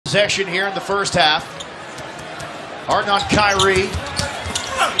Possession here in the first half. Harden on Kyrie.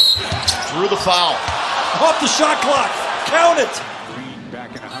 Through the foul. Off the shot clock. Count it. Green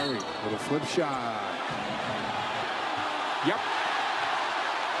back in a hurry with a flip shot. Yep.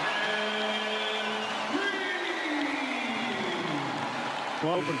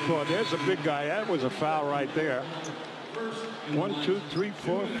 Open court. There's a big guy. That was a foul right there. 1, 2, 3,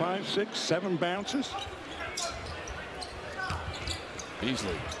 4, 5, 6, 7 bounces.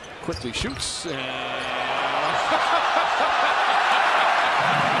 Beasley quickly shoots.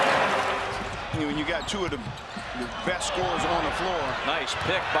 When you got two of the best scorers on the floor. Nice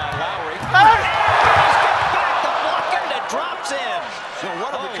pick by Lowry. Hey! Back the blocker that drops in. So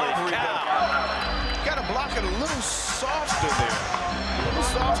what a recovery. Got to block it a little softer there. A little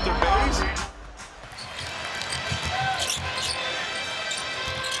softer, Bays.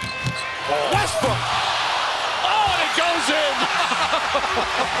 Westbrook. Oh, and it goes in.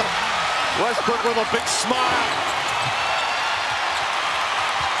 Westbrook with a big smile.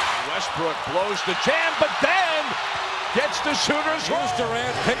 Westbrook blows the jam, but then gets the shooter's roll. Here's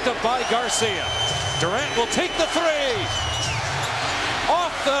Durant, picked up by Garcia. Durant will take the three.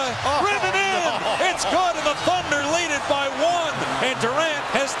 Off the rim and in. It's good, and the Thunder lead it by 1. And Durant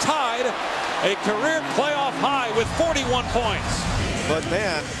has tied a career playoff high with 41 points. But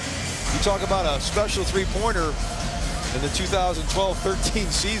man, you talk about a special three-pointer in the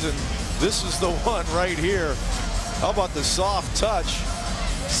 2012-13 season. This is the one right here. How about the soft touch?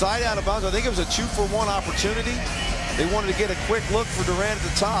 Side out of bounds. I think it was a 2-for-1 opportunity. They wanted to get a quick look for Durant at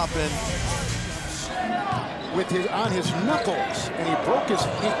the top, and with his on his knuckles, and he broke his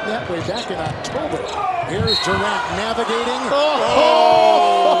feet that way back in October. Here's Durant navigating. Oh,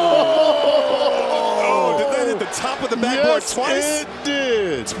 did that hit the top of the backboard twice? It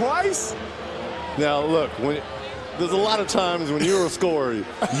did. Twice? Now look, there's a lot of times when you're a scorer,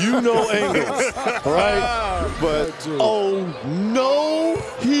 you know angles, right? But oh no,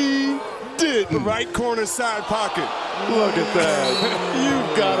 he didn't. The right corner side pocket. Look at that.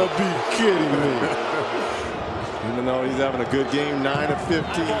 You've got to be kidding me. Even though he's having a good game, 9 of 15.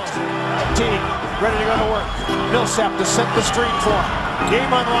 Team ready to go to work. Millsap to set the screen for him.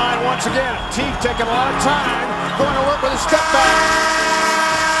 Game on the line once again. Teague taking a lot of time. Going to work with a step back.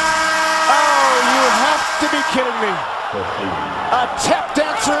 Oh, you have to be kidding me. A tap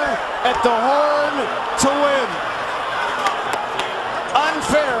dancer at the horn to win.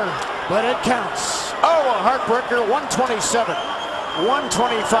 Unfair, but it counts. Oh, a heartbreaker, 127.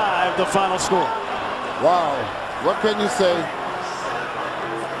 125, the final score. Wow. What can you say?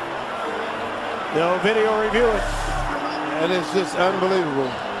 No video review it. And it's just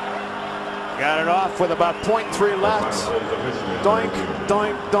unbelievable. Got it off with about 0.3 left. Doink,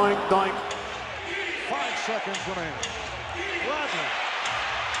 doink, doink, doink. 5 seconds remaining. Bradley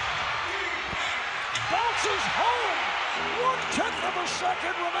bounces home. 1/10 of a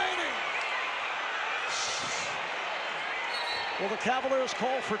second remaining. Well, the Cavaliers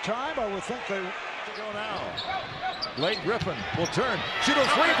call for time. I would think they go now. Blake Griffin will turn. Shoot a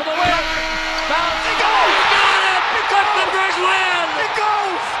three for the win. Bounce. It goes! You got it! The Thunders win! It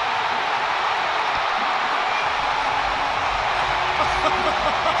goes!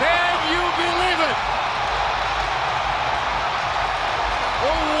 Can you believe it?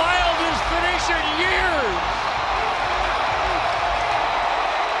 The wildest finish in years.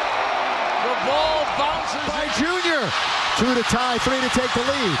 The ball bounces By Junior. 2 to tie, 3 to take the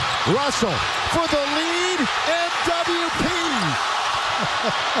lead. Russell for the lead, MVP.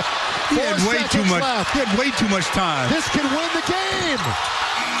 He had way too much. He had way too much time. This can win the game.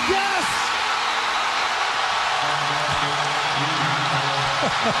 Yes.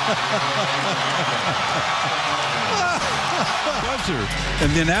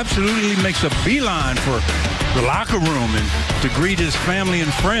 And then absolutely makes a beeline for the locker room and to greet his family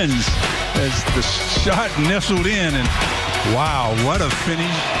and friends as the shot nestled in. And wow, what a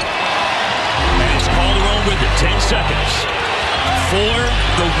finish. And it's Calderon with it, 10 seconds. For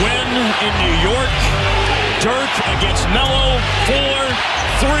the win in New York. Dirk against Melo,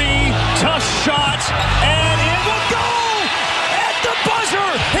 4-3, tough shot, and